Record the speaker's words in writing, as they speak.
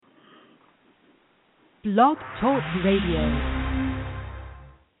Blog Talk Radio.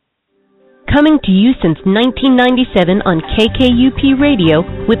 Coming to you since 1997 on KKUP Radio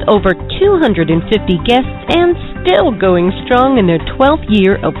with over 250 guests and still going strong in their 12th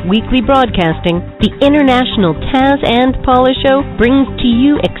year of weekly broadcasting, the International Taz and Paula Show brings to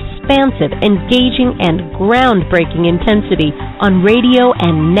you expansive, engaging, and groundbreaking intensity on radio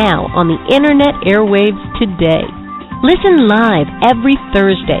and now on the Internet airwaves today. Listen live every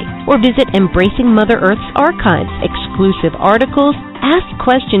Thursday or visit Embracing Mother Earth's archives, exclusive articles, ask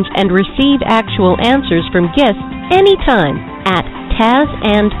questions, and receive actual answers from guests anytime at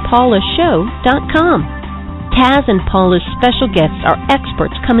tazandpaulashow.com. Taz and Paula's special guests are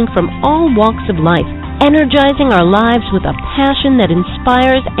experts coming from all walks of life, energizing our lives with a passion that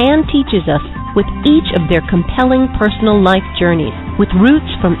inspires and teaches us with each of their compelling personal life journeys, with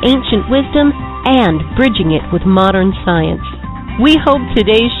roots from ancient wisdom and bridging it with modern science. We hope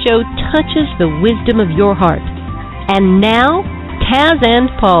today's show touches the wisdom of your heart. And now, Taz and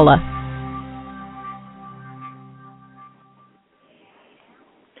Paula.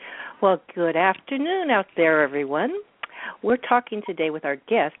 Well, good afternoon out there, everyone. We're talking today with our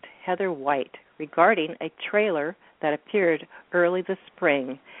guest, Heather White, regarding a trailer that appeared early this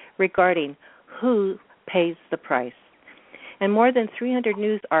spring regarding who pays the price. And more than 300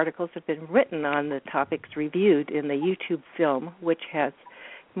 news articles have been written on the topics reviewed in the YouTube film, which has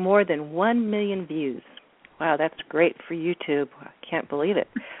more than 1 million views. Wow, that's great for YouTube. I can't believe it.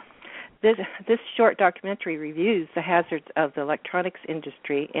 This short documentary reviews the hazards of the electronics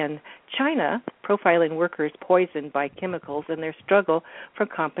industry in China, profiling workers poisoned by chemicals and their struggle for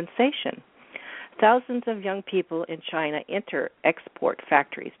compensation. Thousands of young people in China enter export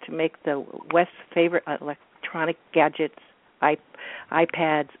factories to make the West's favorite electronic gadgets,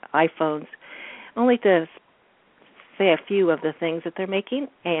 iPads, iPhones, only to say a few of the things that they're making,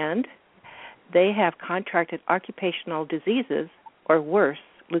 and they have contracted occupational diseases, or worse,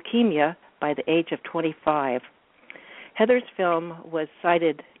 leukemia, by the age of 25. Heather's film was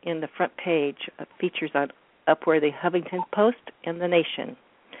cited in the front page of features on Upworthy, Huffington Post, and The Nation.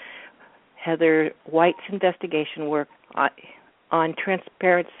 Heather White's investigation work on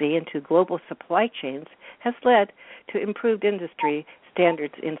transparency into global supply chains has led to improved industry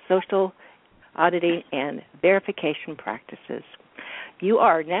standards in social auditing and verification practices. You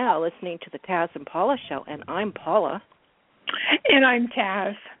are now listening to the Taz and Paula Show, and I'm Paula. And I'm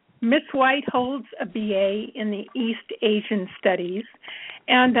Taz. Miss White holds a BA in the East Asian Studies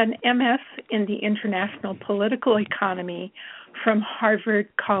and an MS in the International Political Economy from Harvard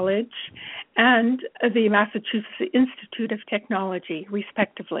College and the Massachusetts Institute of Technology,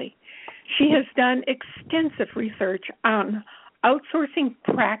 respectively. She has done extensive research on outsourcing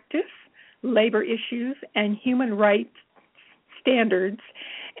practice, labor issues, and human rights standards,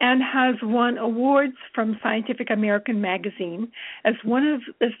 and has won awards from Scientific American magazine as one of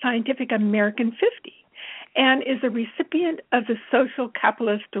the Scientific American 50, and is a recipient of the Social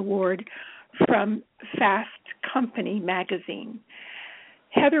Capitalist Award from Fast Company magazine.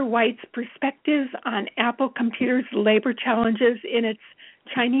 Heather White's perspectives on Apple Computer's labor challenges in its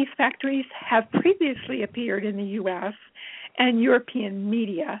Chinese factories have previously appeared in the U.S. and European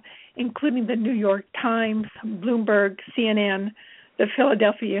media, including the New York Times, Bloomberg, CNN, the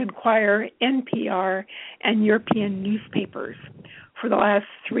Philadelphia Inquirer, NPR, and European newspapers. For the last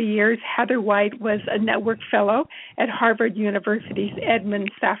 3 years, Heather White was a network fellow at Harvard University's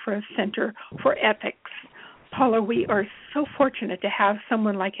Edmund Safra Center for Ethics. Paula, we are so fortunate to have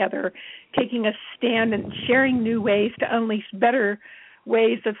someone like Heather taking a stand and sharing new ways to unleash better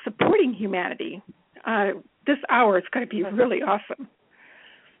ways of supporting humanity. This hour is going to be really awesome.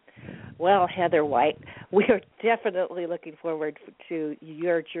 Well, Heather White, we are definitely looking forward to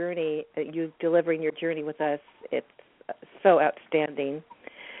your journey, you delivering your journey with us. It's so outstanding,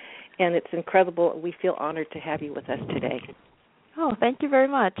 and it's incredible. We feel honored to have you with us today. Oh, thank you very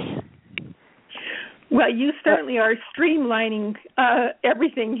much. Well, you certainly are streamlining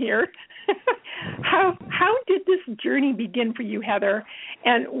everything here. How did this journey begin for you, Heather?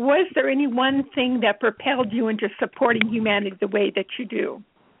 And was there any one thing that propelled you into supporting humanity the way that you do?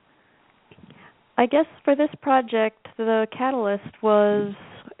 I guess for this project, the catalyst was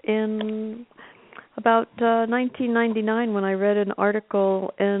in about 1999 when I read an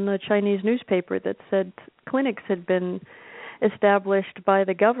article in a Chinese newspaper that said clinics had been established by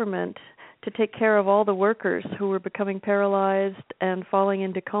the government to take care of all the workers who were becoming paralyzed and falling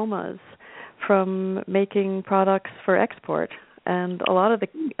into comas from making products for export. And a lot of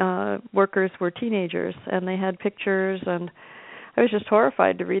the workers were teenagers, and they had pictures, and I was just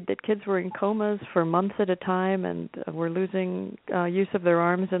horrified to read that kids were in comas for months at a time and were losing use of their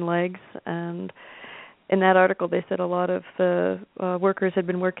arms and legs. And in that article, they said a lot of the workers had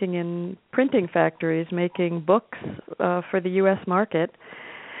been working in printing factories, making books for the U.S. market,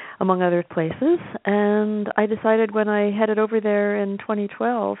 among other places. And I decided when I headed over there in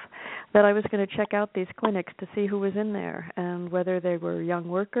 2012 that I was going to check out these clinics to see who was in there and whether they were young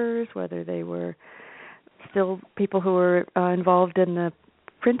workers, whether they were still people who were involved in the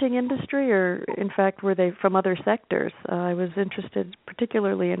printing industry, or in fact were they from other sectors. I was interested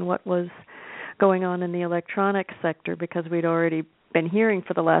particularly in what was going on in the electronics sector, because we'd already been hearing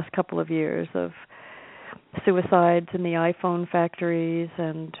for the last couple of years of suicides in the iPhone factories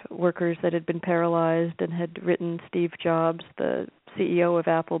and workers that had been paralyzed, and had written Steve Jobs, the CEO of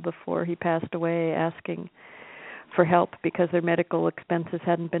Apple, before he passed away, asking for help because their medical expenses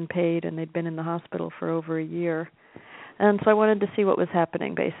hadn't been paid and they'd been in the hospital for over a year. And so I wanted to see what was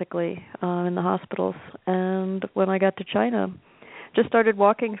happening, basically, in the hospitals. And when I got to China, just started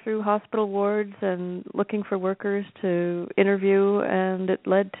walking through hospital wards and looking for workers to interview, and it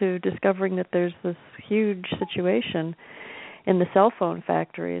led to discovering that there's this huge situation in the cell phone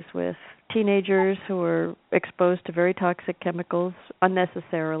factories with teenagers who are exposed to very toxic chemicals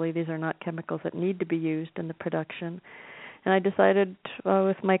unnecessarily. These are not chemicals that need to be used in the production. And I decided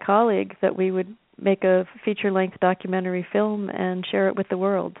with my colleague that we would make a feature-length documentary film and share it with the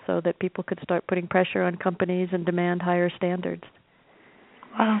world so that people could start putting pressure on companies and demand higher standards.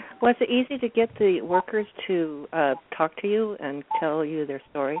 Wow. Was it easy to get the workers to talk to you and tell you their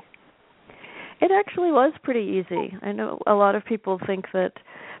story? It actually was pretty easy. I know a lot of people think that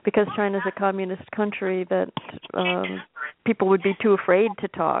because China's a communist country that people would be too afraid to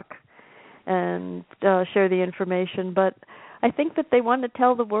talk and share the information, but I think that they want to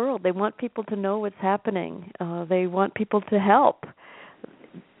tell the world. They want people to know what's happening. They want people to help.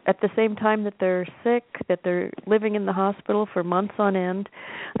 At the same time that they're sick, that they're living in the hospital for months on end,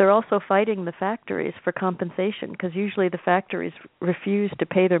 they're also fighting the factories for compensation, because usually the factories refuse to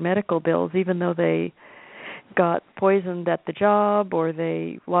pay their medical bills even though they got poisoned at the job or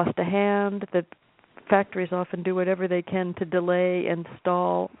they lost a hand. The factories often do whatever they can to delay and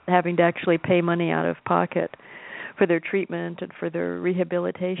stall having to actually pay money out of pocket for their treatment and for their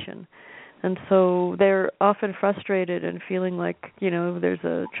rehabilitation. And so they're often frustrated and feeling like, there's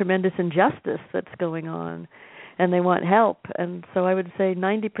a tremendous injustice that's going on, and they want help. And so I would say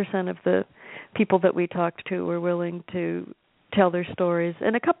 90% of the people that we talked to were willing to tell their stories.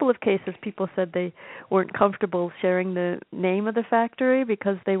 In a couple of cases, people said they weren't comfortable sharing the name of the factory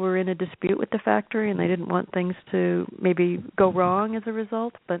because they were in a dispute with the factory and they didn't want things to maybe go wrong as a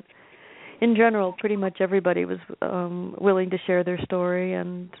result. But in general, pretty much everybody was willing to share their story,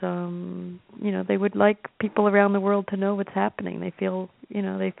 and they would like people around the world to know what's happening. They feel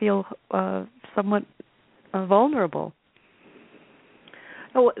somewhat vulnerable.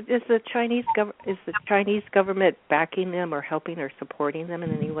 Oh, is the Chinese government backing them or helping or supporting them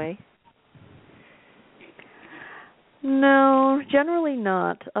in any way? No, generally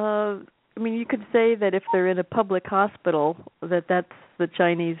not. You could say that if they're in a public hospital, that's the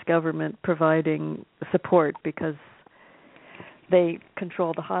Chinese government providing support because they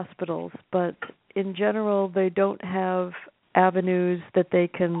control the hospitals. But in general, they don't have avenues that they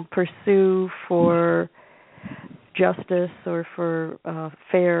can pursue for justice or for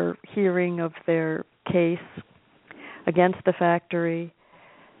fair hearing of their case against the factory.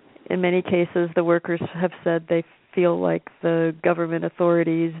 In many cases, the workers have said they feel like the government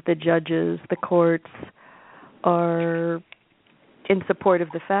authorities, the judges, the courts are in support of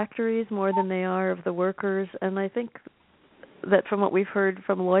the factories more than they are of the workers. And I think that from what we've heard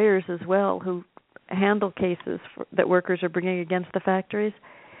from lawyers as well who handle cases that workers are bringing against the factories,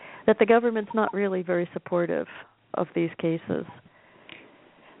 that the government's not really very supportive of these cases.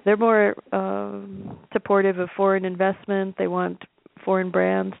 They're more supportive of foreign investment. They want foreign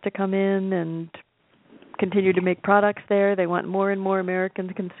brands to come in and continue to make products there. They want more and more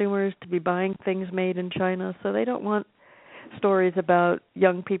American consumers to be buying things made in China. So they don't want stories about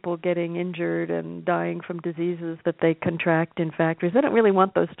young people getting injured and dying from diseases that they contract in factories. They don't really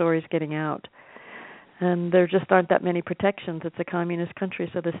want those stories getting out. And there just aren't that many protections. It's a communist country,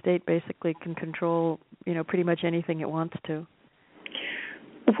 so the state basically can control, pretty much anything it wants to.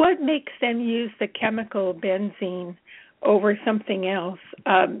 What makes them use the chemical benzene over something else?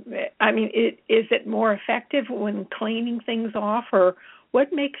 Is it more effective when cleaning things off, or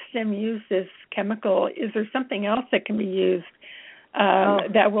what makes them use this chemical? Is there something else that can be used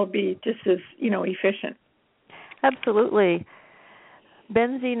that will be just as, efficient? Absolutely.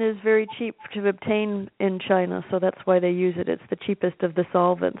 Benzene is very cheap to obtain in China, so that's why they use it. It's the cheapest of the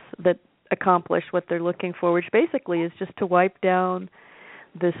solvents that accomplish what they're looking for, which basically is just to wipe down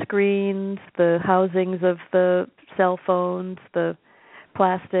the screens, the housings of the cell phones, the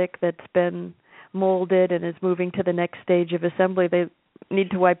plastic that's been molded and is moving to the next stage of assembly. They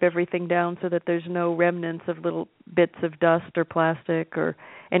need to wipe everything down so that there's no remnants of little bits of dust or plastic or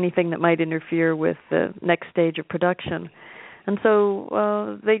anything that might interfere with the next stage of production. And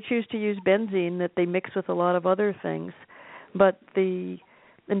so they choose to use benzene that they mix with a lot of other things. But the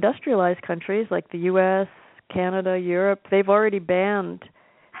industrialized countries like the U.S., Canada, Europe, they've already banned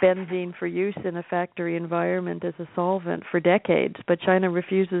benzene for use in a factory environment as a solvent for decades. But China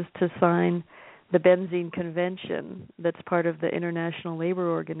refuses to sign the Benzene Convention that's part of the International Labor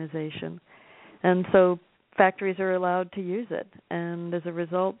Organization. And so factories are allowed to use it. And as a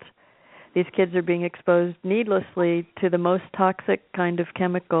result, these kids are being exposed needlessly to the most toxic kind of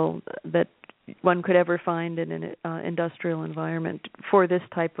chemical that one could ever find in an industrial environment for this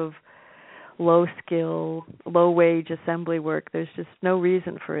type of low-skill, low-wage assembly work. There's just no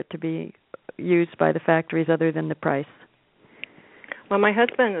reason for it to be used by the factories other than the price. Well, my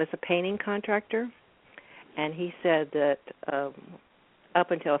husband is a painting contractor, and he said that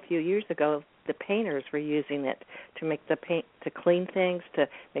up until a few years ago, the painters were using it to make the paint, to clean things, to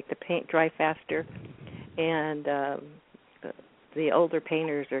make the paint dry faster, and the older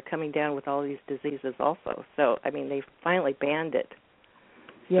painters are coming down with all these diseases also. So, I mean, they finally banned it.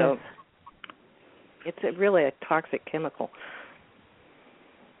 Yes. So it's really a toxic chemical.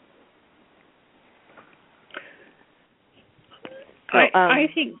 I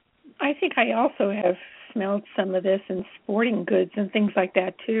think I also have smelled some of this in sporting goods and things like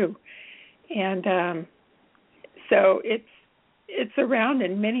that too, and so it's around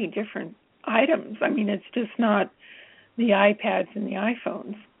in many different items. I mean, it's just not the iPads and the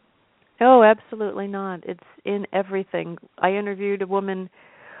iPhones. Oh, absolutely not. It's in everything. I interviewed a woman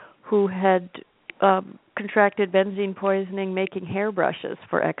who had contracted benzene poisoning making hairbrushes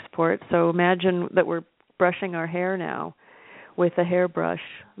for export. So imagine that we're brushing our hair now with a hairbrush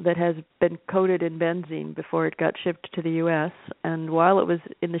that has been coated in benzene before it got shipped to the U.S. And while it was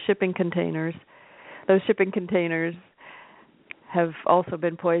in the shipping containers, those shipping containers have also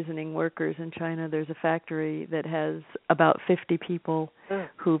been poisoning workers in China. There's a factory that has about 50 people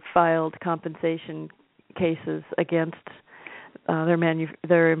who filed compensation cases against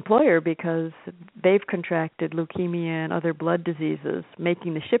their employer because they've contracted leukemia and other blood diseases,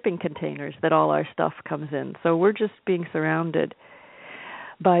 making the shipping containers that all our stuff comes in. So we're just being surrounded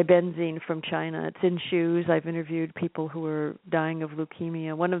by benzene from China. It's in shoes. I've interviewed people who are dying of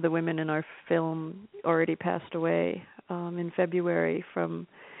leukemia. One of the women in our film already passed away in February from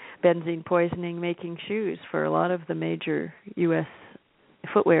benzene poisoning making shoes for a lot of the major U.S.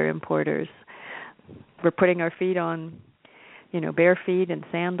 footwear importers. We're putting our feet on bare feet and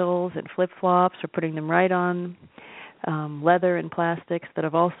sandals and flip-flops. We're putting them right on leather and plastics that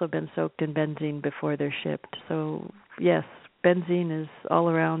have also been soaked in benzene before they're shipped. So, yes, benzene is all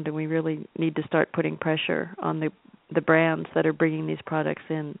around, and we really need to start putting pressure on the brands that are bringing these products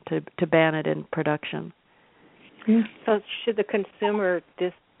in to ban it in production. Yeah. So should the consumer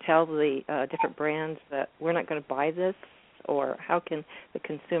just tell the different brands that we're not going to buy this, or how can the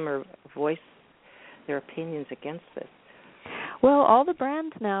consumer voice their opinions against this? Well, all the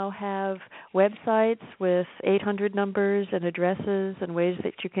brands now have websites with 800 numbers and addresses and ways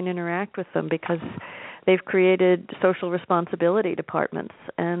that you can interact with them because they've created social responsibility departments,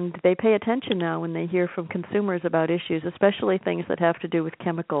 and they pay attention now when they hear from consumers about issues, especially things that have to do with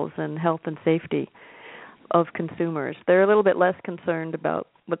chemicals and health and safety of consumers. They're a little bit less concerned about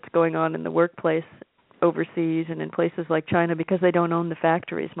what's going on in the workplace overseas and in places like China because they don't own the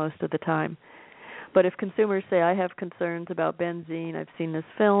factories most of the time. But if consumers say, I have concerns about benzene, I've seen this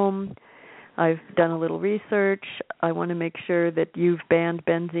film, I've done a little research, I want to make sure that you've banned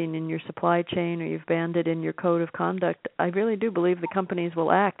benzene in your supply chain or you've banned it in your code of conduct, I really do believe the companies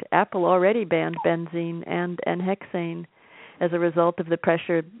will act. Apple already banned benzene and hexane as a result of the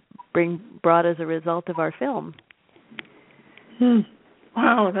pressure brought as a result of our film.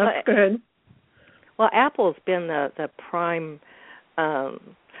 Wow, that's good. Well, Apple's been the prime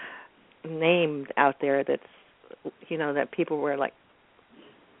name out there that's, that people were like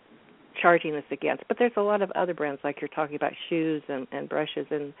charging this against. But there's a lot of other brands, like you're talking about shoes and brushes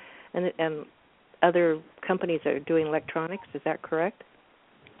and other companies that are doing electronics. Is that correct?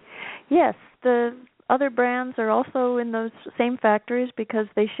 Yes, the other brands are also in those same factories because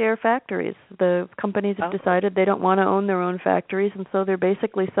they share factories. The companies have decided they don't want to own their own factories, and so they're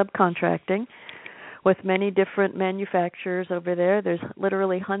basically subcontracting with many different manufacturers over there. There's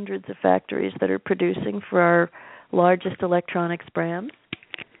literally hundreds of factories that are producing for our largest electronics brands.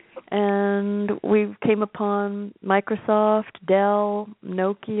 And we came upon Microsoft, Dell,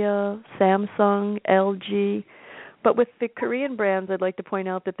 Nokia, Samsung, LG. But with the Korean brands, I'd like to point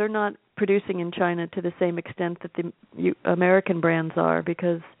out that they're not producing in China to the same extent that the American brands are,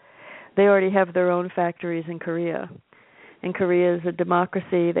 because they already have their own factories in Korea. And Korea is a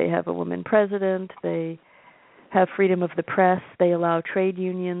democracy. They have a woman president. They have freedom of the press. They allow trade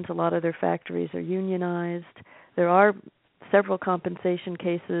unions. A lot of their factories are unionized. There are several compensation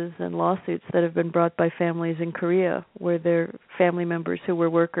cases and lawsuits that have been brought by families in Korea where their family members who were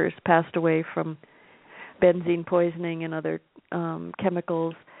workers passed away from benzene poisoning and other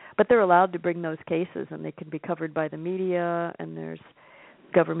chemicals. But they're allowed to bring those cases, and they can be covered by the media, and there's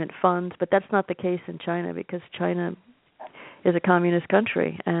government funds. But that's not the case in China, because China is a communist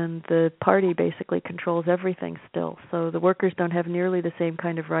country, and the party basically controls everything still. So the workers don't have nearly the same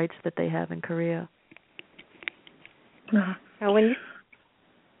kind of rights that they have in Korea. Now, when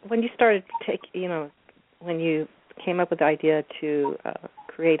you started to take, when you came up with the idea to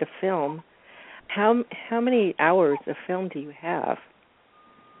create a film, how many hours of film do you have?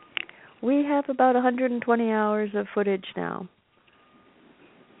 We have about 120 hours of footage now.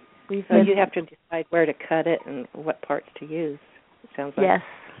 So you have to decide where to cut it and what parts to use, it sounds like.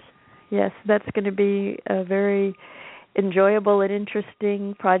 Yes, that's going to be a very enjoyable and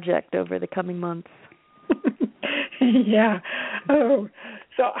interesting project over the coming months. Yeah. Oh,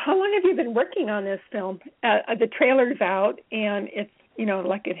 so how long have you been working on this film? The trailer's out, and it's,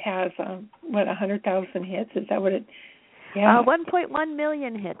 like it has, 100,000 hits? Is that what it? Yeah. 1.1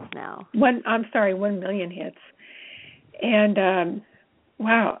 million hits now. 1 million hits. And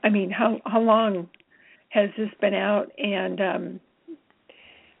wow, I mean, how long has this been out? And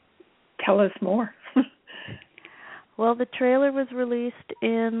tell us more. Well, the trailer was released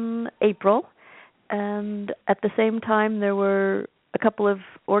in April, and at the same time there were a couple of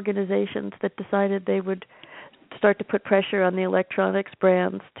organizations that decided they would start to put pressure on the electronics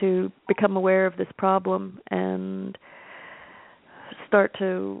brands to become aware of this problem and start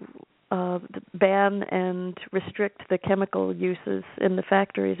to ban and restrict the chemical uses in the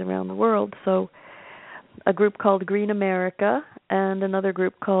factories around the world. So a group called Green America and another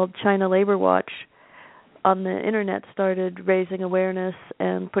group called China Labor Watch on the internet started raising awareness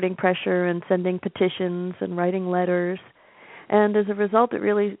and putting pressure and sending petitions and writing letters. And as a result, it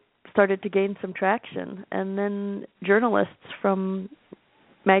really started to gain some traction. And then journalists from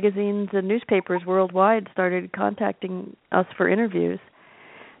magazines and newspapers worldwide started contacting us for interviews.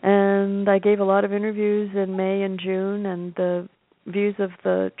 And I gave a lot of interviews in May and June, and the views of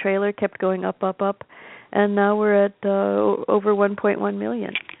the trailer kept going up. And now we're at over 1.1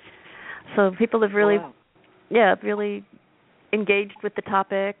 million. So people have really, really engaged with the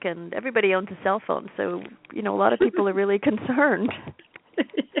topic, and everybody owns a cell phone. So, a lot of people are really concerned.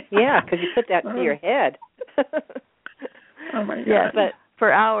 Yeah, because you put that to your head. Oh, my God. Yeah, but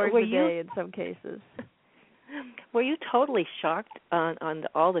for hours a day in some cases. Were you totally shocked on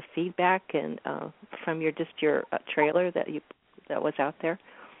all the feedback and from your trailer that was out there?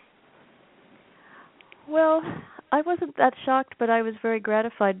 Well, I wasn't that shocked, but I was very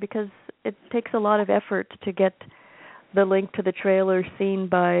gratified because it takes a lot of effort to get the link to the trailer seen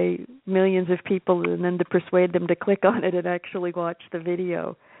by millions of people and then to persuade them to click on it and actually watch the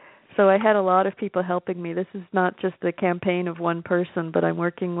video. So I had a lot of people helping me. This is not just a campaign of one person, but I'm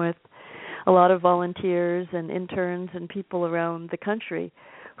working with a lot of volunteers and interns and people around the country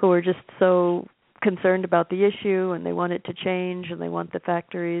who are just so concerned about the issue, and they want it to change, and they want the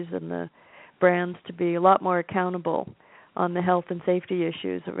factories and the brands to be a lot more accountable on the health and safety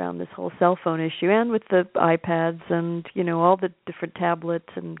issues around this whole cell phone issue, and with the iPads and, all the different tablets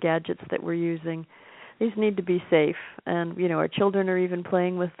and gadgets that we're using. These need to be safe, and, our children are even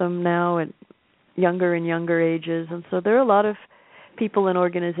playing with them now at younger and younger ages, and so there are a lot of people and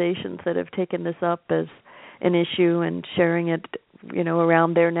organizations that have taken this up as an issue and sharing it,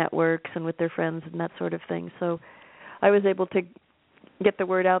 around their networks and with their friends and that sort of thing. So I was able to get the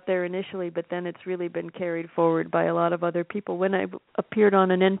word out there initially, but then it's really been carried forward by a lot of other people. When I appeared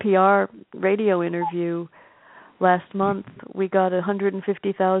on an NPR radio interview last month, we got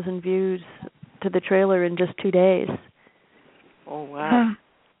 150,000 views to the trailer in just 2 days. Oh, wow.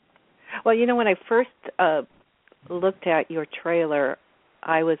 Well, when I first looked at your trailer,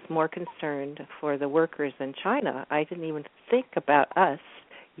 I was more concerned for the workers in China. I didn't even think about us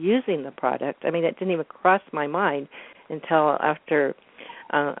using the product. I mean, it didn't even cross my mind until after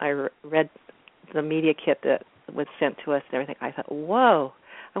I read the media kit that was sent to us and everything. I thought, whoa,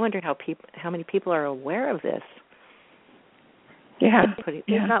 I wonder how many people are aware of this. Yeah,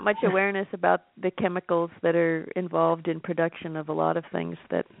 there's not much awareness about the chemicals that are involved in production of a lot of things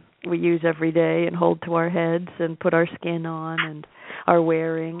that we use every day and hold to our heads and put our skin on and are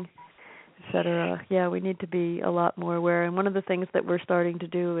wearing, etc. Yeah, we need to be a lot more aware. And one of the things that we're starting to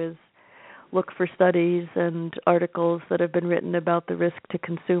do is look for studies and articles that have been written about the risk to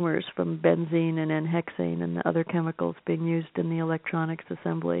consumers from benzene and N-hexane and the other chemicals being used in the electronics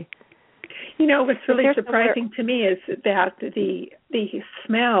assembly. What's really surprising to me is that the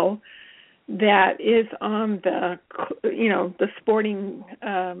smell that is on the sporting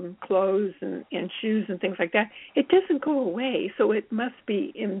clothes and shoes and things like that, it doesn't go away. So it must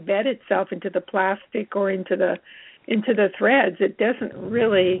be embed itself into the plastic or into the threads. It doesn't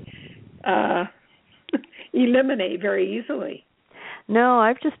really eliminate very easily. No,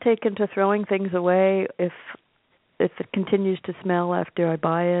 I've just taken to throwing things away if it continues to smell after I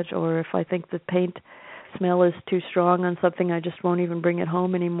buy it, or if I think the paint smell is too strong on something, I just won't even bring it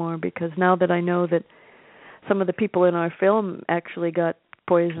home anymore, because now that I know that some of the people in our film actually got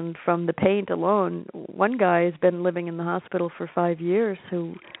poisoned from the paint alone. One guy has been living in the hospital for 5 years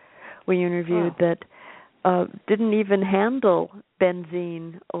who we interviewed that didn't even handle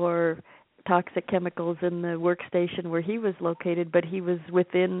benzene or toxic chemicals in the workstation where he was located, but he was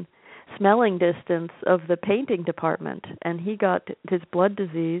within smelling distance of the painting department, and he got his blood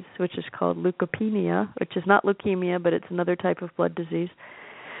disease, which is called leukopenia, which is not leukemia, but it's another type of blood disease,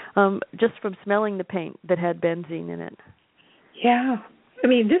 just from smelling the paint that had benzene in it. Yeah. I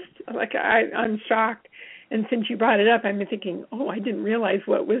mean, I'm shocked. And since you brought it up, I'm thinking, I didn't realize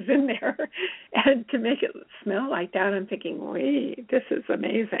what was in there. And to make it smell like that, I'm thinking, wait, this is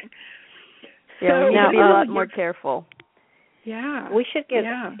amazing. Yeah, we need to be a lot more careful. Yeah. We should get.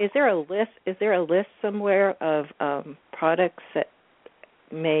 Yeah. Is there a list somewhere of products that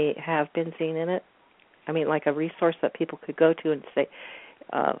may have benzene in it? I mean, like a resource that people could go to and say,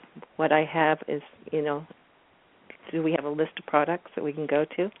 what I have is, do we have a list of products that we can go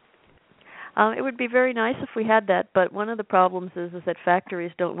to? It would be very nice if we had that, but one of the problems is that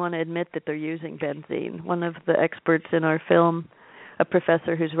factories don't want to admit that they're using benzene. One of the experts in our film, a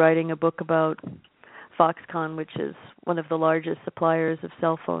professor who's writing a book about Foxconn, which is one of the largest suppliers of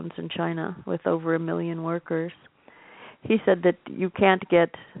cell phones in China with over 1 million workers, he said that you can't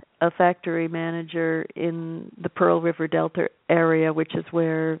get a factory manager in the Pearl River Delta area, which is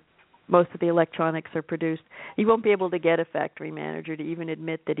where most of the electronics are produced. You won't be able to get a factory manager to even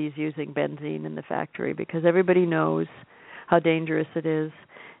admit that he's using benzene in the factory, because everybody knows how dangerous it is,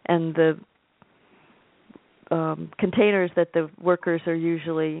 and the containers that the workers are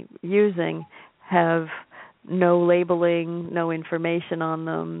usually using have no labeling, no information on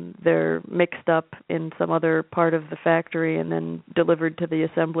them. They're mixed up in some other part of the factory and then delivered to the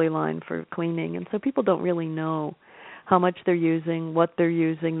assembly line for cleaning. And so people don't really know how much they're using, what they're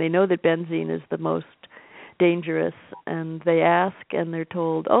using. They know that benzene is the most dangerous, and they ask and they're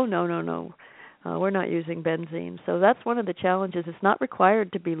told, no, we're not using benzene. So that's one of the challenges. It's not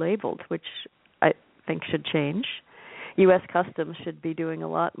required to be labeled, which I think should change. U.S. Customs should be doing a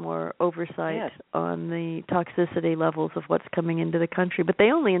lot more oversight on the toxicity levels of what's coming into the country, but they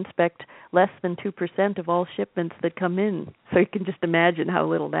only inspect less than 2% of all shipments that come in. So you can just imagine how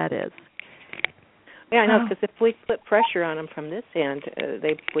little that is. Yeah, I know, because if we put pressure on them from this end,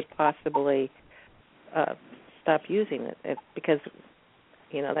 they would possibly stop using it, because,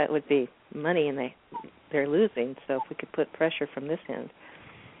 that would be money and they're losing. So if we could put pressure from this end.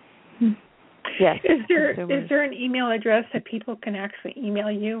 Yes. Is there an email address that people can actually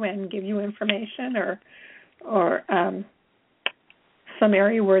email you and give you information, or some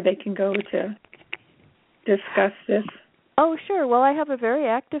area where they can go to discuss this? Oh, sure. Well, I have a very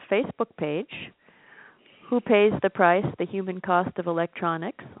active Facebook page. Who pays the price? The human cost of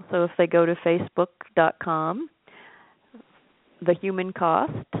electronics. So if they go to facebook.com, the human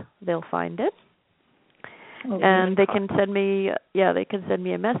cost, they'll find it. And they can send me,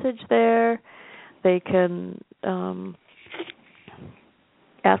 a message there. They can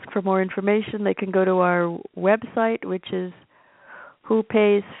ask for more information. They can go to our website, which is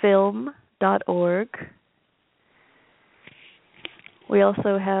whopaysfilm.org. We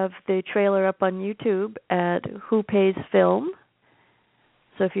also have the trailer up on YouTube at Who Pays Film.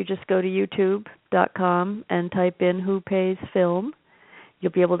 So if you just go to youtube.com and type in Who Pays Film,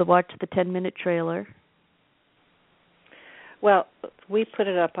 you'll be able to watch the 10-minute trailer. Well, we put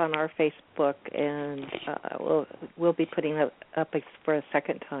it up on our Facebook, and we'll be putting it up for a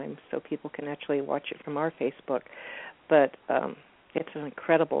second time so people can actually watch it from our Facebook. But it's an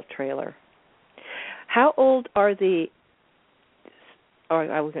incredible trailer. How old are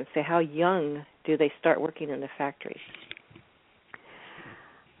how young do they start working in the factories?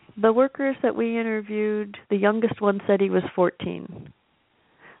 The workers that we interviewed, the youngest one said he was 14.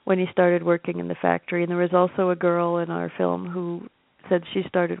 when he started working in the factory. And there was also a girl in our film who said she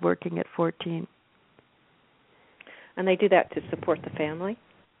started working at 14. And they do that to support the family?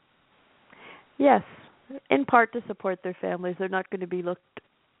 Yes, in part to support their families. They're not going to be looked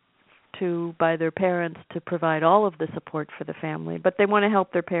to by their parents to provide all of the support for the family, but they want to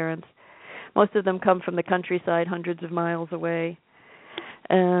help their parents. Most of them come from the countryside, hundreds of miles away,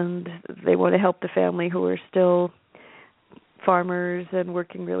 and they want to help the family who are still farmers and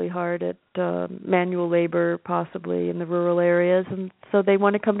working really hard at manual labor, possibly in the rural areas. And so they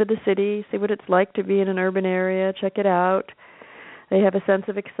want to come to the city, see what it's like to be in an urban area, check it out. They have a sense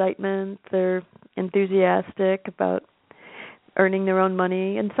of excitement. They're enthusiastic about earning their own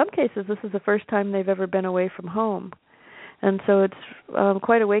money. In some cases, this is the first time they've ever been away from home. And so it's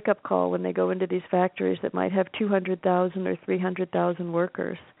quite a wake-up call when they go into these factories that might have 200,000 or 300,000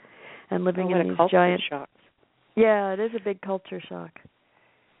 workers and living in these giant... Shock. Yeah, it is a big culture shock.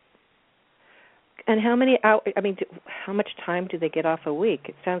 And how much time do they get off a week?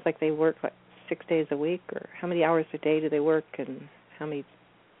 It sounds like they work 6 days a week, or how many hours a day do they work, and how many...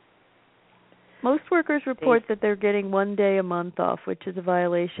 Most workers report that they're getting 1 day a month off, which is a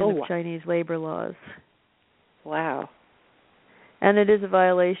violation of Chinese labor laws. Wow. And it is a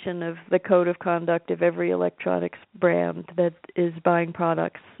violation of the code of conduct of every electronics brand that is buying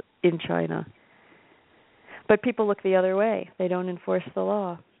products in China. But people look the other way. They don't enforce the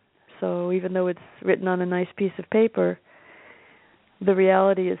law. So even though it's written on a nice piece of paper, the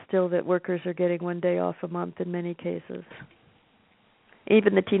reality is still that workers are getting 1 day off a month in many cases.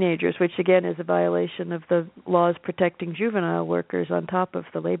 Even the teenagers, which again is a violation of the laws protecting juvenile workers on top of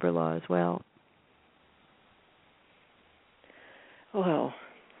the labor law as well. Well,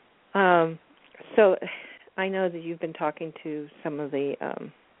 so I know that you've been talking to some of the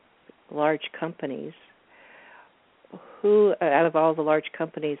large companies. Who, out of all the large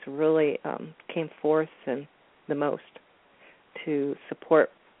companies, really came forth and the most to support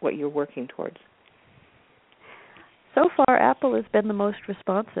what you're working towards? So far, Apple has been the most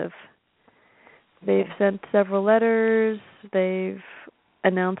responsive. They've sent several letters. They've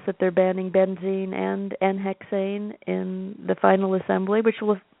announced that they're banning benzene and N-hexane in the final assembly, which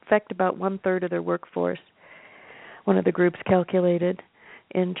will affect about 1/3 of their workforce, one of the groups calculated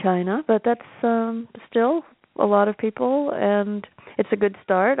in China. But that's still a lot of people, and it's a good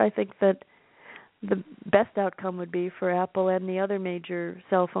start. I think that the best outcome would be for Apple and the other major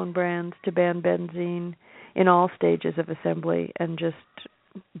cell phone brands to ban benzene in all stages of assembly and just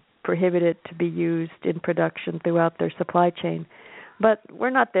prohibit it to be used in production throughout their supply chain. But we're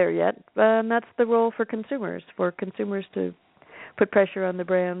not there yet, and that's the role for consumers to put pressure on the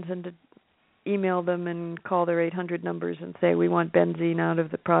brands and to email them and call their 800 numbers and say, we want benzene out of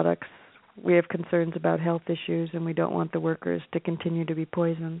the products. We have concerns about health issues, and we don't want the workers to continue to be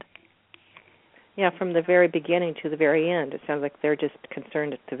poisoned. Yeah, from the very beginning to the very end. It sounds like they're just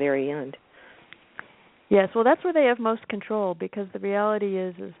concerned at the very end. Yes, well, that's where they have most control, because the reality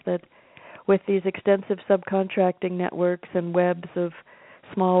is that with these extensive subcontracting networks and webs of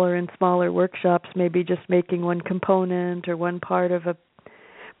smaller and smaller workshops, maybe just making one component or one part of a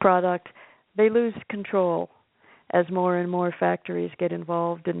product, they lose control as more and more factories get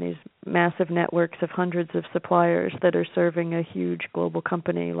involved in these massive networks of hundreds of suppliers that are serving a huge global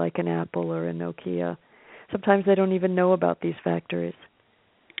company like an Apple or a Nokia. Sometimes they don't even know about these factories.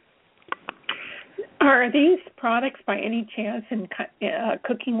 Are these products by any chance in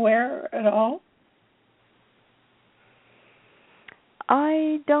cookingware at all?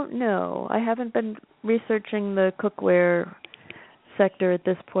 I don't know. I haven't been researching the cookware sector at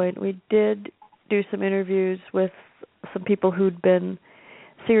this point. We did do some interviews with some people who'd been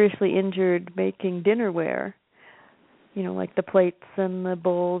seriously injured making dinnerware, like the plates and the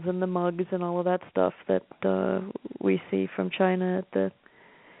bowls and the mugs and all of that stuff that we see from China at the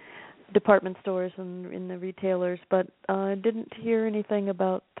department stores and in the retailers, but I didn't hear anything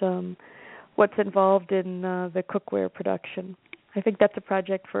about what's involved in the cookware production. I think that's a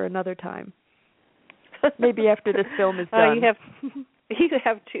project for another time. Maybe after this film is done. You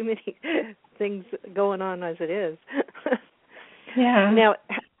have too many things going on as it is. Yeah. Now,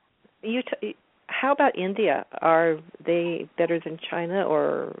 how about India? Are they better than China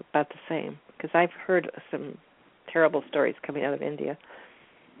or about the same? Because I've heard some terrible stories coming out of India.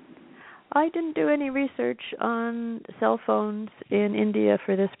 I didn't do any research on cell phones in India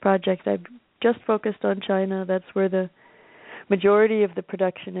for this project. I've just focused on China. That's where the majority of the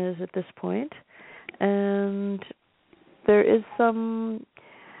production is at this point. And there is some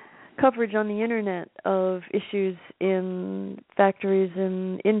coverage on the internet of issues in factories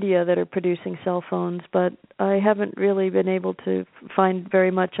in India that are producing cell phones, but I haven't really been able to find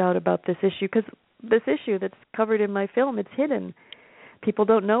very much out about this issue, because this issue that's covered in my film, it's hidden. People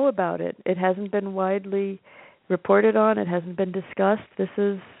don't know about it. It hasn't been widely reported on. It hasn't been discussed. This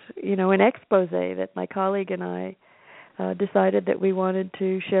is, an expose that my colleague and I decided that we wanted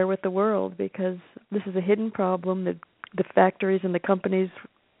to share with the world, because this is a hidden problem that the factories and the companies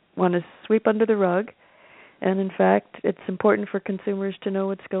want to sweep under the rug. And in fact, it's important for consumers to know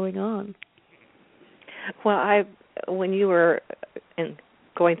what's going on. Well, when you were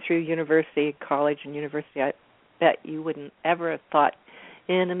going through college and university, I bet you wouldn't ever have thought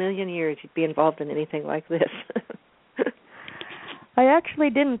in a million years you'd be involved in anything like this. I actually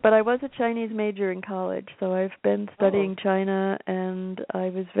didn't, but I was a Chinese major in college, so I've been studying China, and I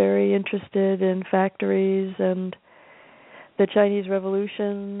was very interested in factories and the Chinese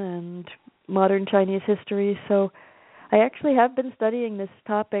Revolution and modern Chinese history. So I actually have been studying this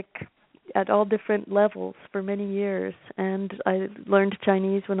topic at all different levels for many years, and I learned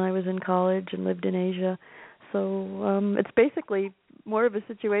Chinese when I was in college and lived in Asia. So it's basically more of a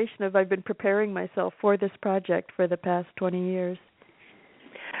situation of I've been preparing myself for this project for the past 20 years.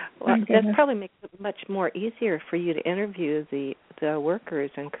 Well, that probably makes it much more easier for you to interview the workers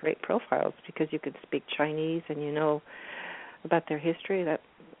and create profiles, because you could speak Chinese and you know about their history.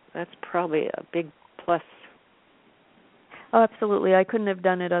 That's probably a big plus. Oh, absolutely. I couldn't have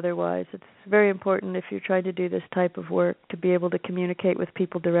done it otherwise. It's very important if you're trying to do this type of work to be able to communicate with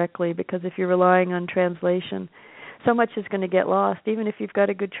people directly, because if you're relying on translation, so much is going to get lost. Even if you've got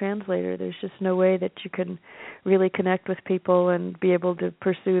a good translator, there's just no way that you can really connect with people and be able to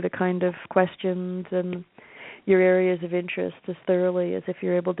pursue the kind of questions and your areas of interest as thoroughly as if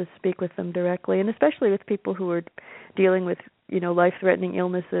you're able to speak with them directly, and especially with people who are dealing with, life-threatening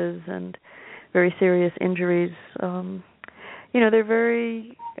illnesses and very serious injuries. They're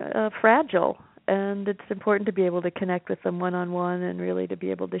very fragile, and it's important to be able to connect with them one-on-one and really to be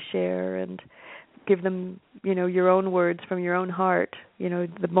able to share and give them, your own words from your own heart,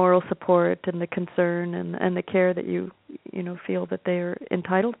 the moral support and the concern and the care that you feel that they are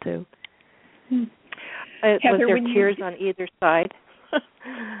entitled to. Was there tears on either side?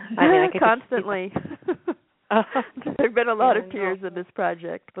 Constantly. There have been a lot of tears in this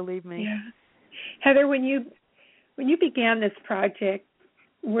project, believe me. Yeah. Heather, when you began this project,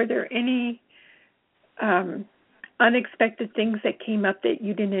 were there any unexpected things that came up that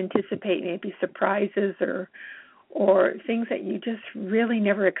you didn't anticipate, maybe surprises or things that you just really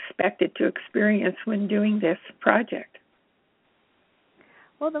never expected to experience when doing this project?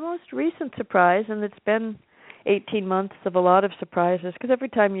 Well, the most recent surprise, and it's been 18 months of a lot of surprises, because every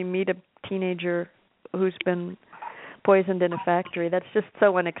time you meet a teenager who's been poisoned in a factory, that's just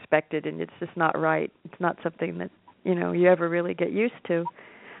so unexpected, and it's just not right. It's not something that, you ever really get used to.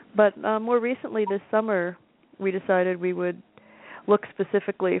 But more recently this summer, we decided we would look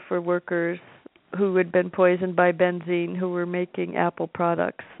specifically for workers who had been poisoned by benzene who were making Apple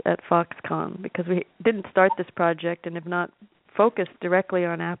products at Foxconn, because we didn't start this project and have not focused directly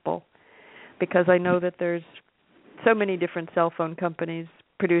on Apple, because I know that there's so many different cell phone companies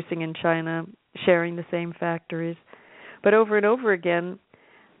producing in China, sharing the same factories. But over and over again,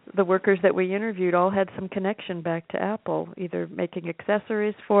 the workers that we interviewed all had some connection back to Apple, either making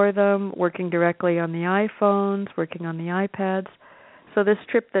accessories for them, working directly on the iPhones, working on the iPads. So this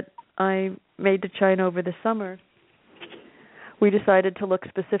trip that I made to China over the summer, we decided to look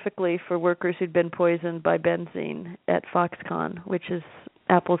specifically for workers who'd been poisoned by benzene at Foxconn, which is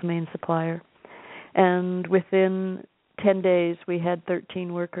Apple's main supplier. And within 10 days, we had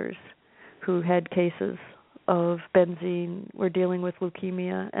 13 workers who had cases of benzene, were dealing with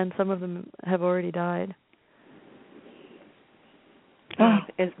leukemia, and some of them have already died.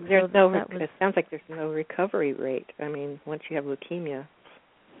 It sounds like there's no recovery rate. I mean, once you have leukemia.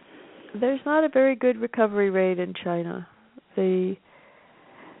 There's not a very good recovery rate in China. The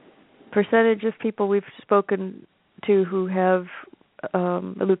percentage of people we've spoken to who have a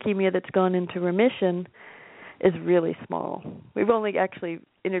leukemia that's gone into remission is really small. We've only actually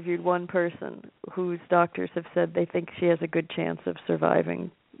interviewed one person whose doctors have said they think she has a good chance of surviving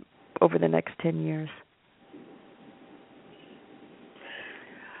over the next 10 years.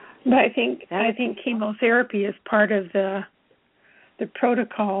 But I think chemotherapy is part of the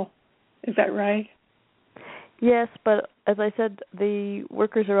protocol. Is that right? Yes, but as I said, the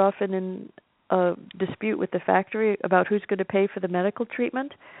workers are often in a dispute with the factory about who's going to pay for the medical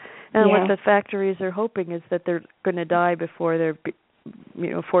treatment. And what the factories are hoping is that they're going to die before they're,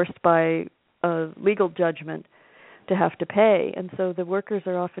 forced by a legal judgment to have to pay, and so the workers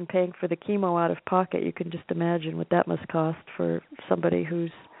are often paying for the chemo out of pocket. You can just imagine what that must cost for somebody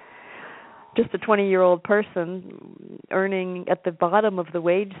who's just a 20-year-old person earning at the bottom of the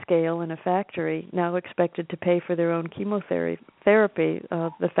wage scale in a factory, now expected to pay for their own chemotherapy.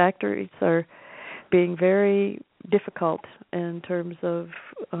 The factories are being very difficult in terms of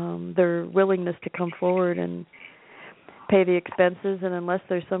their willingness to come forward and pay the expenses, and unless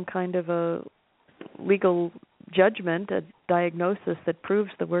there's some kind of a legal judgment, a diagnosis that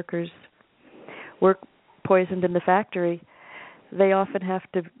proves the workers were poisoned in the factory, they often have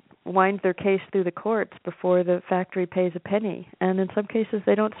to wind their case through the courts before the factory pays a penny, and in some cases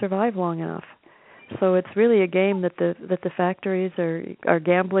they don't survive long enough. So it's really a game that the factories are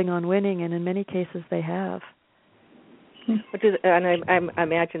gambling on winning, and in many cases they have. And I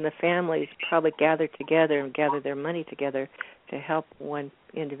imagine the families probably gather together and gather their money together to help one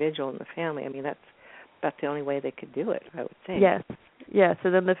individual in the family. I mean, that's the only way they could do it, I would think. Yes. So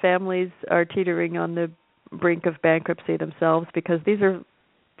then the families are teetering on the brink of bankruptcy themselves, because these are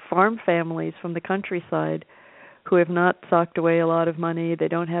farm families from the countryside who have not socked away a lot of money. They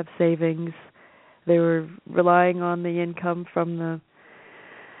don't have savings. They were relying on the income from the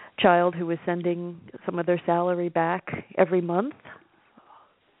child who was sending some of their salary back every month,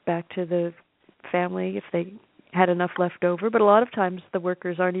 back to the family if they had enough left over. But a lot of times the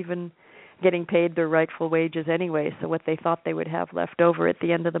workers aren't even getting paid their rightful wages anyway, so what they thought they would have left over at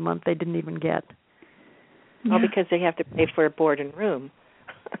the end of the month they didn't even get. Well, because they have to pay for a board and room,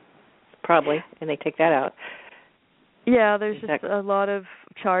 probably, and they take that out. Yeah, there's just a lot of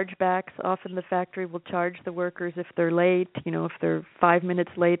chargebacks. Often the factory will charge the workers if they're late. If they're 5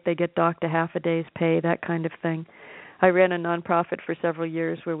 minutes late, they get docked a half a day's pay, that kind of thing. I ran a nonprofit for several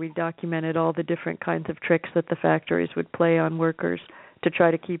years where we documented all the different kinds of tricks that the factories would play on workers to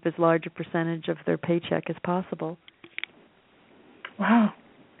try to keep as large a percentage of their paycheck as possible. Wow.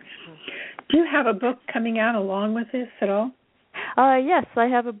 Do you have a book coming out along with this at all? Yes, I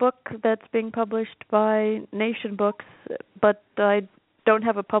have a book that's being published by Nation Books, but I don't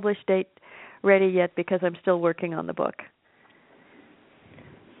have a published date ready yet because I'm still working on the book.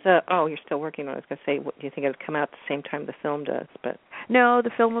 So, you're still working on it. I was going to say, do you think it'll come out at the same time the film does? But no,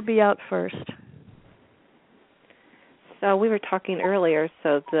 the film will be out first. So we were talking earlier,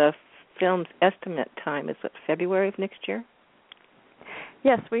 so the film's estimate time is what, February of next year?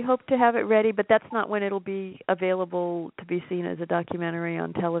 Yes, we hope to have it ready, but that's not when it'll be available to be seen as a documentary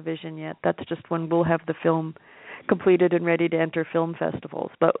on television yet. That's just when we'll have the film completed and ready to enter film festivals.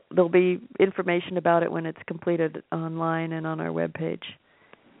 But there'll be information about it when it's completed online and on our webpage.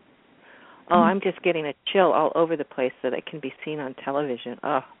 Oh, I'm just getting a chill all over the place that it can be seen on television.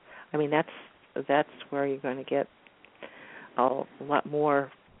 Oh, I mean, that's where you're going to get a lot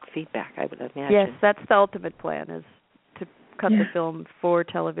more feedback, I would imagine. Yes, that's the ultimate plan, is to cut the film for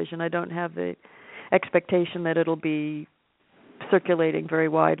television. I don't have the expectation that it'll be circulating very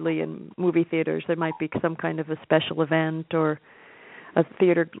widely in movie theaters. There might be some kind of a special event, or a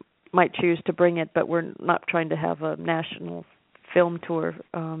theater might choose to bring it, but we're not trying to have a national film tour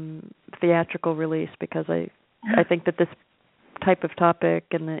theatrical release, because I think that this type of topic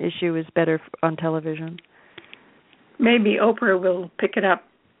and the issue is better on television. Maybe Oprah will pick it up.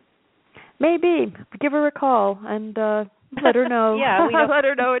 Maybe. Give her a call and let her know. Yeah, let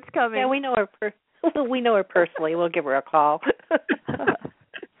her know it's coming. Yeah, we know her. We know her personally. We'll give her a call.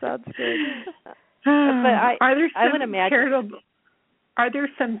 Sounds good. But I would imagine. Are there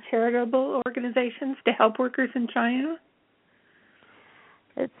some charitable organizations to help workers in China?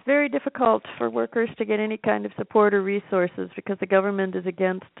 It's very difficult for workers to get any kind of support or resources because the government is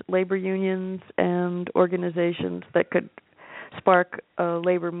against labor unions and organizations that could spark a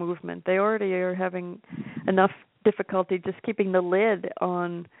labor movement. They already are having enough difficulty just keeping the lid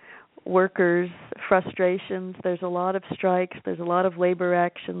on workers' frustrations. There's a lot of strikes. There's a lot of labor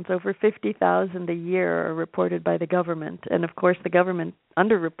actions. Over 50,000 a year are reported by the government. And, of course, the government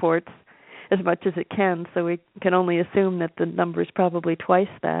underreports as much as it can, so we can only assume that the number is probably twice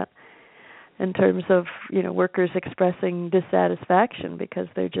that in terms of, workers expressing dissatisfaction because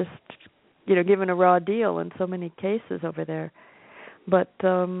they're just, given a raw deal in so many cases over there. But,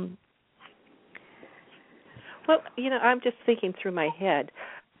 well, I'm just thinking through my head,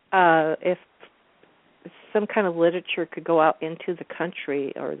 if some kind of literature could go out into the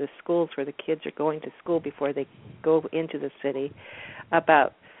country or the schools where the kids are going to school before they go into the city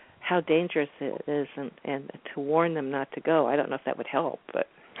about how dangerous it is and to warn them not to go. I don't know if that would help, but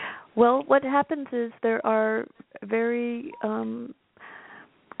well, what happens is there are very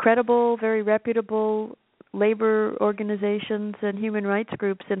credible, very reputable labor organizations and human rights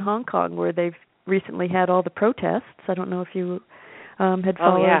groups in Hong Kong where they've recently had all the protests. I don't know if you had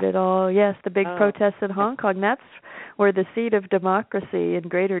followed it all. Yes, the big protests in Hong Kong. That's where the seat of democracy in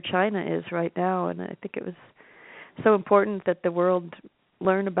Greater China is right now, and I think it was so important that the world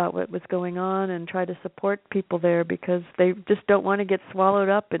learn about what was going on and try to support people there, because they just don't want to get swallowed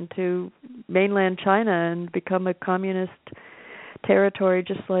up into mainland China and become a communist territory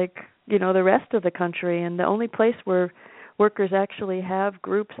just like, the rest of the country. And the only place where workers actually have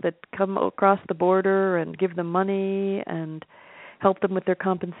groups that come across the border and give them money and help them with their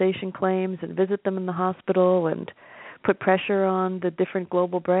compensation claims and visit them in the hospital and put pressure on the different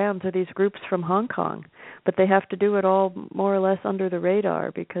global brands are these groups from Hong Kong. But they have to do it all more or less under the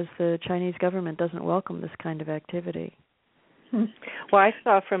radar because the Chinese government doesn't welcome this kind of activity. Well, I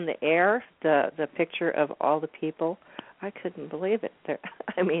saw from the air the picture of all the people. I couldn't believe it.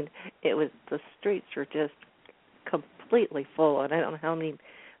 I mean, it was, the streets were just completely full, and I don't know how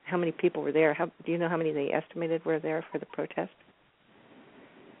many people were there. Do you know how many they estimated were there for the protest?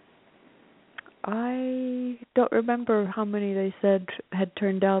 I don't remember how many they said had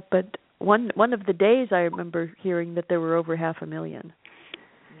turned out, but one of the days I remember hearing that there were over 500,000.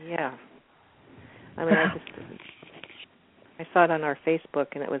 Yeah. I mean, I saw it on our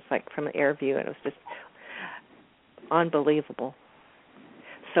Facebook, and it was like from an air view, and it was just unbelievable.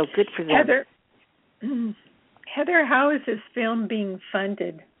 So good for them. Heather, how is this film being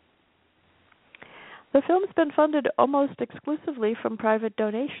funded? The film's been funded almost exclusively from private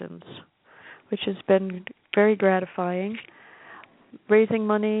donations, which has been very gratifying. Raising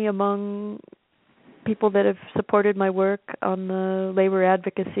money among people that have supported my work on the labor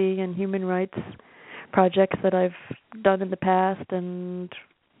advocacy and human rights projects that I've done in the past, and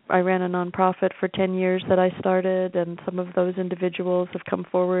I ran a nonprofit for 10 years that I started, and some of those individuals have come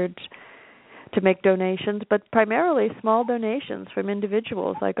forward to make donations, but primarily small donations from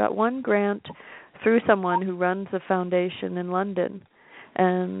individuals. I got one grant through someone who runs a foundation in London,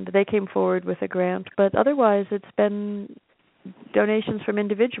 and they came forward with a grant, but otherwise it's been donations from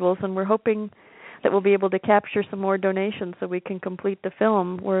individuals, and we're hoping that we'll be able to capture some more donations so we can complete the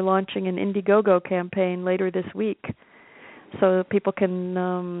film. We're launching an Indiegogo campaign later this week, so people can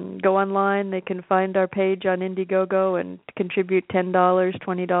go online, they can find our page on Indiegogo and contribute $10,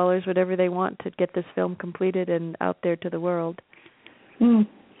 $20, whatever they want to get this film completed and out there to the world.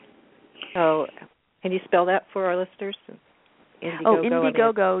 So, can you spell that for our listeners? Indiegogo. Oh,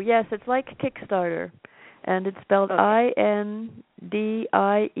 Indiegogo, yes, it's like Kickstarter, and it's spelled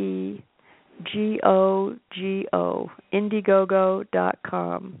INDIEGOGO,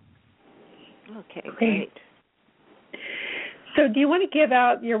 Indiegogo.com. Okay, great. So do you want to give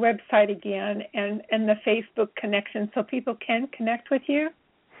out your website again and the Facebook connection so people can connect with you?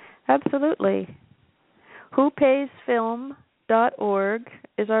 Absolutely. WhoPaysFilm.org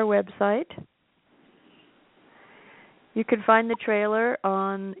is our website. You can find the trailer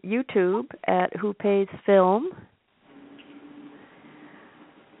on YouTube at Who Pays Film.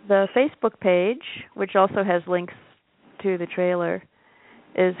 The Facebook page, which also has links to the trailer,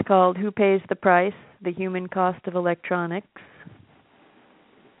 is called Who Pays the Price? The Human Cost of Electronics.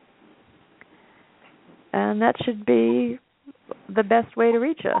 And that should be the best way to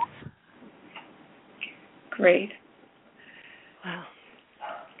reach us. Great. Wow.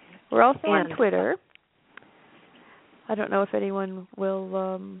 We're also on Twitter. I don't know if anyone will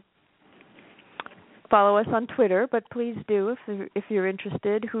follow us on Twitter, but please do if you're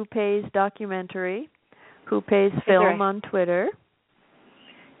interested. Who Pays Documentary, Who Pays Film on Twitter.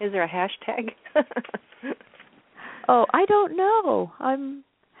 Is there a hashtag? Oh, I don't know. I'm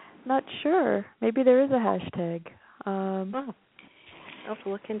not sure. Maybe there is a hashtag. I'll have to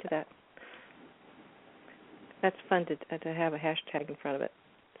look into that. That's fun to have a hashtag in front of it.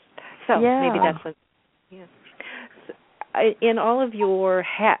 So maybe that's one. Yeah. So, in all of your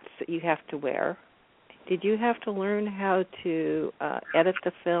hats that you have to wear, did you have to learn how to edit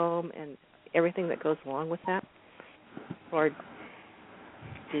the film and everything that goes along with that? Or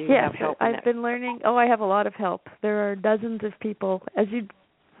do you have help in that? I've been learning. Oh, I have a lot of help. There are dozens of people. As you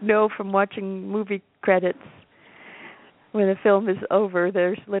know from watching movie credits, when a film is over,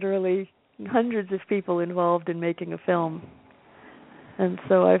 there's literally hundreds of people involved in making a film. And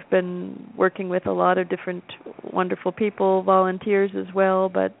so I've been working with a lot of different wonderful people, volunteers as well,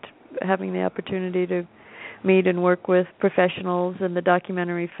 but having the opportunity to meet and work with professionals in the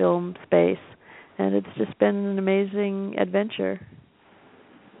documentary film space. And it's just been an amazing adventure.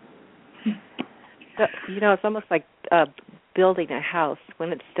 So, it's almost like building a house.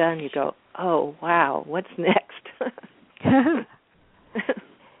 When it's done, you go, oh, wow, what's next?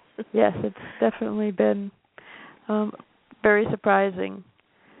 Yes, it's definitely been very surprising.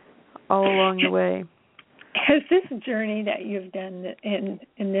 all along the way. Has this journey that you've done in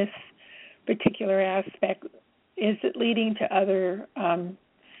this particular aspect, is it leading to other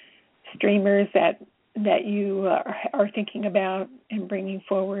streamers that you are thinking about and bringing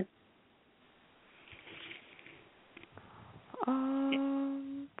forward?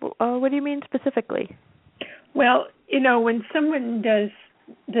 What do you mean specifically? Well, when someone does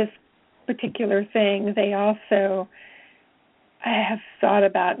this particular thing, they also have thought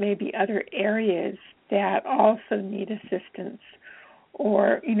about maybe other areas that also need assistance,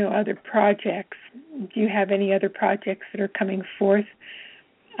 or other projects. Do you have any other projects that are coming forth,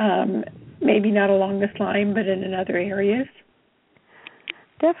 maybe not along this line but in other areas?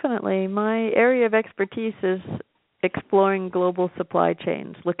 Definitely. My area of expertise is exploring global supply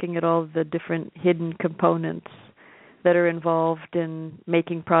chains, looking at all the different hidden components that are involved in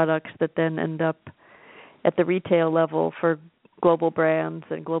making products that then end up at the retail level for global brands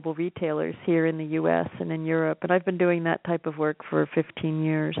and global retailers here in the U.S. and in Europe. And I've been doing that type of work for 15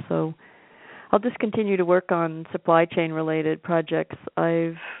 years. So I'll just continue to work on supply chain related projects.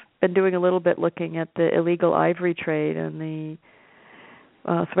 I've been doing a little bit looking at the illegal ivory trade and the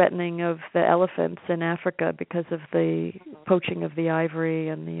threatening of the elephants in Africa because of the poaching of the ivory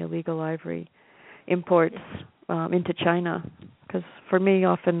and the illegal ivory imports into China. Because for me,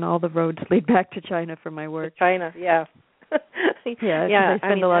 often all the roads lead back to China for my work. China, yeah. I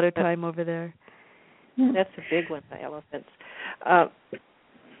spend a lot of time over there. That's a big one, the elephants.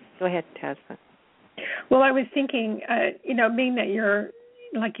 Go ahead, Tasma. Well, I was thinking, being that you're,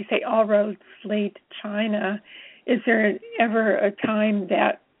 like you say, all roads lead to China, is there ever a time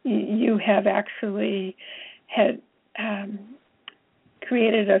that you have actually had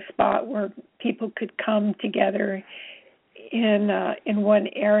created a spot where people could come together in one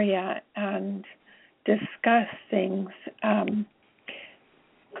area and discuss things,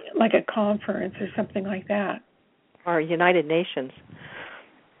 like a conference or something like that? Or United Nations?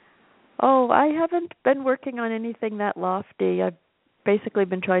 Oh, I haven't been working on anything that lofty. I've basically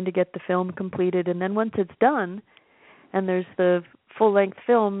been trying to get the film completed, and then once it's done and there's the full-length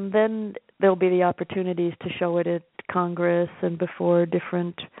film, then there'll be the opportunities to show it at Congress and before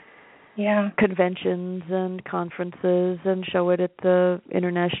different conventions and conferences, and show it at the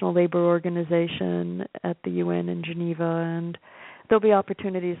International Labor Organization, at the UN in Geneva, and there'll be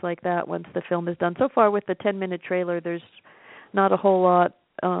opportunities like that once the film is done. So far with the 10-minute trailer, there's not a whole lot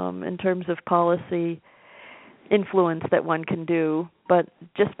in terms of policy influence that one can do, but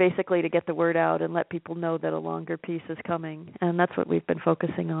just basically to get the word out and let people know that a longer piece is coming, and that's what we've been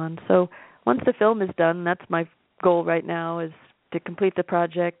focusing on. So once the film is done, that's my goal right now, is to complete the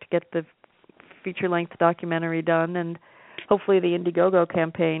project, get the feature-length documentary done, and hopefully the Indiegogo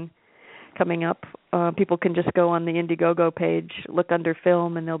campaign coming up. People can just go on the Indiegogo page, look under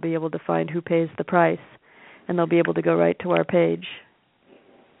film, and they'll be able to find who pays the price, and they'll be able to go right to our page.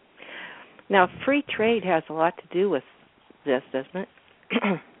 Now, free trade has a lot to do with this, doesn't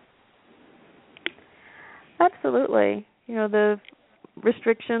it? Absolutely. The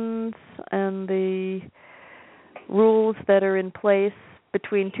restrictions and the rules that are in place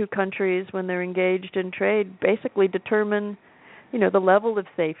between two countries when they're engaged in trade basically determine, the level of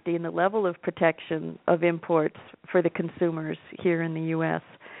safety and the level of protection of imports for the consumers here in the U.S.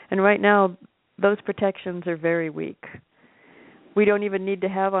 And right now, those protections are very weak. We don't even need to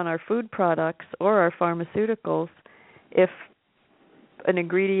have on our food products or our pharmaceuticals if an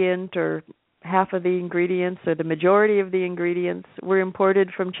ingredient or half of the ingredients or the majority of the ingredients were imported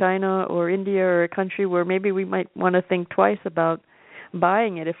from China or India or a country where maybe we might want to think twice about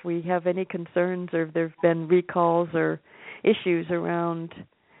buying it if we have any concerns or if there have been recalls or issues around,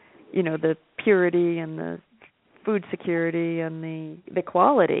 the purity and the food security and the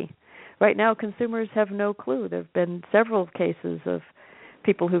quality. Right now, consumers have no clue. There have been several cases of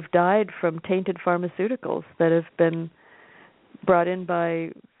people who've died from tainted pharmaceuticals that have been brought in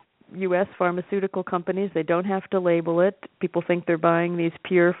by U.S. pharmaceutical companies. They don't have to label it. People think they're buying these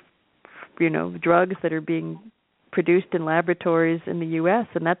pure, drugs that are being produced in laboratories in the U.S.,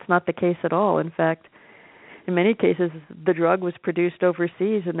 and that's not the case at all. In fact, in many cases, the drug was produced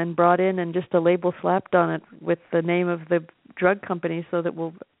overseas and then brought in and just a label slapped on it with the name of the drug company so that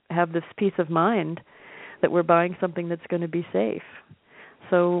we'll have this peace of mind that we're buying something that's going to be safe.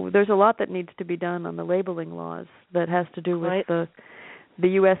 So there's a lot that needs to be done on the labeling laws that has to do with the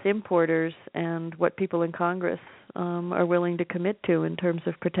U.S. importers and what people in Congress are willing to commit to in terms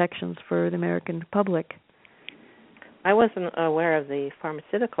of protections for the American public. I wasn't aware of the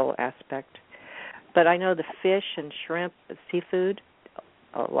pharmaceutical aspect, but I know the fish and shrimp, seafood,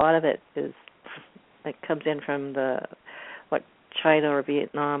 a lot of it comes in from China or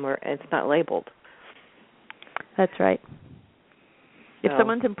Vietnam, or it's not labeled. That's right. If So,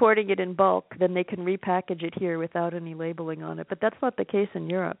 someone's importing it in bulk, then they can repackage it here without any labeling on it. But that's not the case in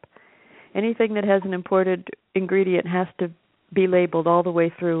Europe. Anything that has an imported ingredient has to be labeled all the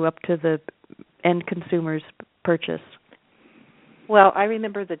way through up to the end consumer's purchase. well, I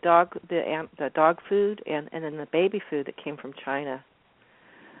remember the dog food and then the baby food that came from China.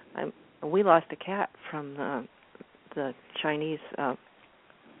 We lost a cat from the Chinese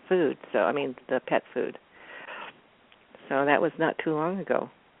food. So I mean the pet food. So that was not too long ago.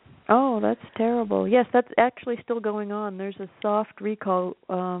 Oh, that's terrible. Yes, that's actually still going on. There's a soft recall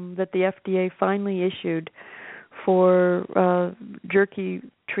that the FDA finally issued for jerky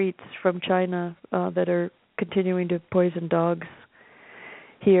treats from China that are continuing to poison dogs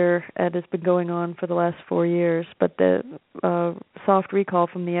here, and it's been going on for the last 4 years. But the soft recall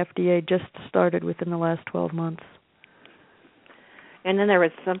from the FDA just started within the last 12 months. And then there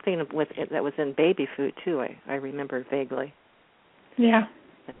was something with it that was in baby food too. I remember vaguely. Yeah.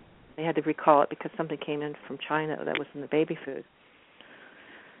 They had to recall it because something came in from China that was in the baby food.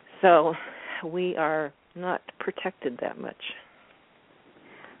 So we are not protected that much.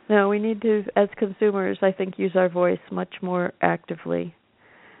 No, we need to, as consumers, I think, use our voice much more actively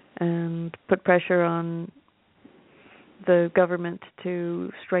and put pressure on the government to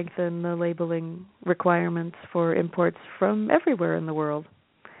strengthen the labeling requirements for imports from everywhere in the world.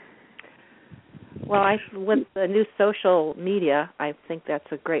 Well, with the new social media, I think that's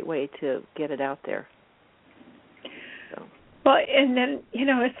a great way to get it out there. So. Well, and then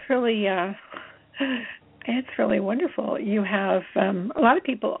it's really wonderful. You have a lot of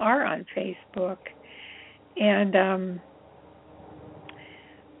people are on Facebook, and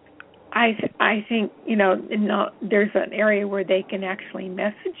I think there's an area where they can actually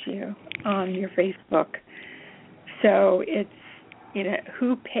message you on your Facebook. So it's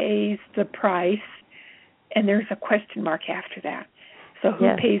who pays the price, and there's a question mark after that. So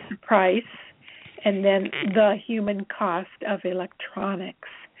who pays the price, and then the human cost of electronics,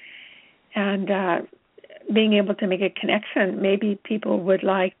 and being able to make a connection. Maybe people would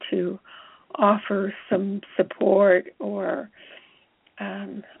like to offer some support or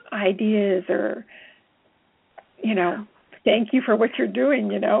ideas, or thank you for what you're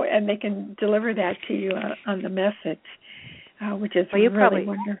doing, and they can deliver that to you on the message, which is really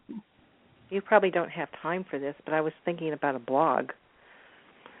wonderful. You probably don't have time for this, but I was thinking about a blog.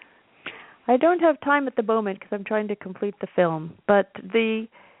 I don't have time at the moment because I'm trying to complete the film, but the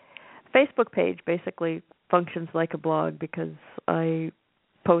Facebook page basically functions like a blog because I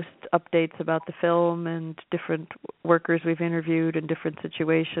post updates about the film and different workers we've interviewed in different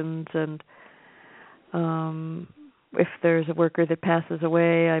situations, and if there's a worker that passes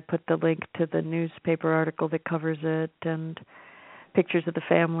away, I put the link to the newspaper article that covers it and pictures of the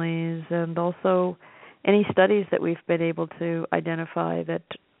families, and also any studies that we've been able to identify that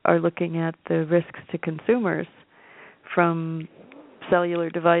are looking at the risks to consumers from cellular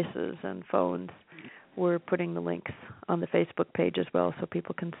devices and phones. We're putting the links on the Facebook page as well so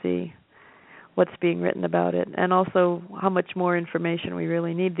people can see what's being written about it, and also how much more information we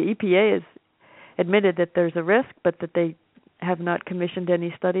really need. The EPA has admitted that there's a risk, but that they have not commissioned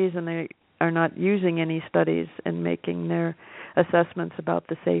any studies, and they are not using any studies in making their assessments about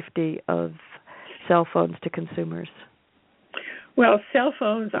the safety of cell phones to consumers. Well, cell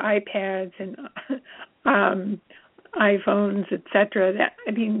phones, iPads, and iPhones, etc.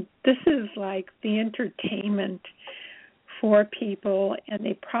 This is like the entertainment for people, and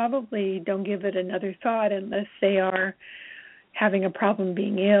they probably don't give it another thought unless they are having a problem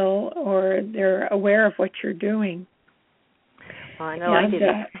being ill or they're aware of what you're doing. Well, I know I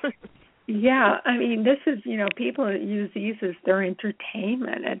didn't. Yeah, this is, people that use these as their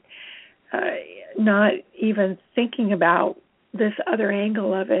entertainment and not even thinking about this other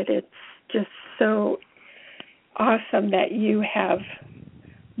angle of it. It's just so awesome that you have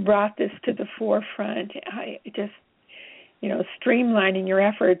brought this to the forefront. I just, streamlining your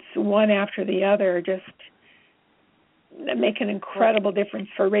efforts one after the other just make an incredible difference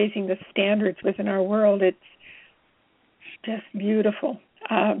for raising the standards within our world. It's just beautiful.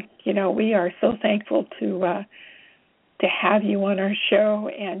 We are so thankful to have you on our show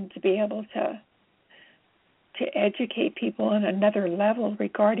and to be able to educate people on another level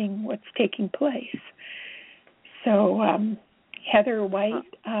regarding what's taking place. So, Heather White,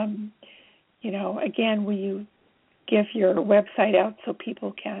 again, will you give your website out so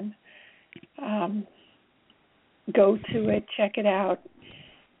people can go to it, check it out,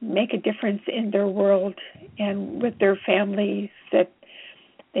 make a difference in their world and with their families that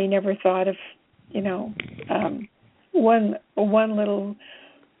they never thought of, one little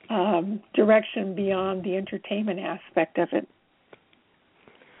direction beyond the entertainment aspect of it.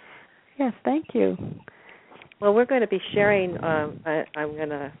 Yes, thank you. Well, we're going to be sharing. I'm going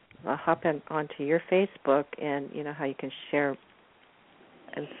to hop onto your Facebook, and you know how you can share.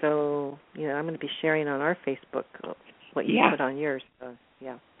 And so, I'm going to be sharing on our Facebook what you put on yours. So,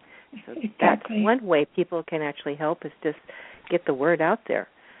 yeah. So exactly. That's one way people can actually help is just get the word out there.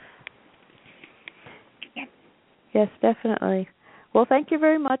 Yes, definitely. Well, thank you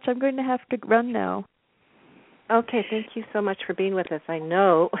very much. I'm going to have to run now. Okay, thank you so much for being with us. I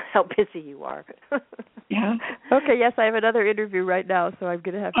know how busy you are. Yeah. Okay, yes, I have another interview right now, so I'm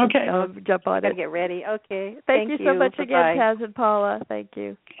going to have to jump on it. Get ready. Okay. Thank you so much Bye-bye. again, Taz and Paula. Thank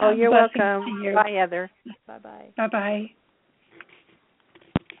you. Oh, you're welcome. Bye, Heather. Bye-bye. Bye-bye.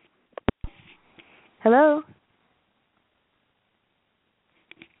 Hello?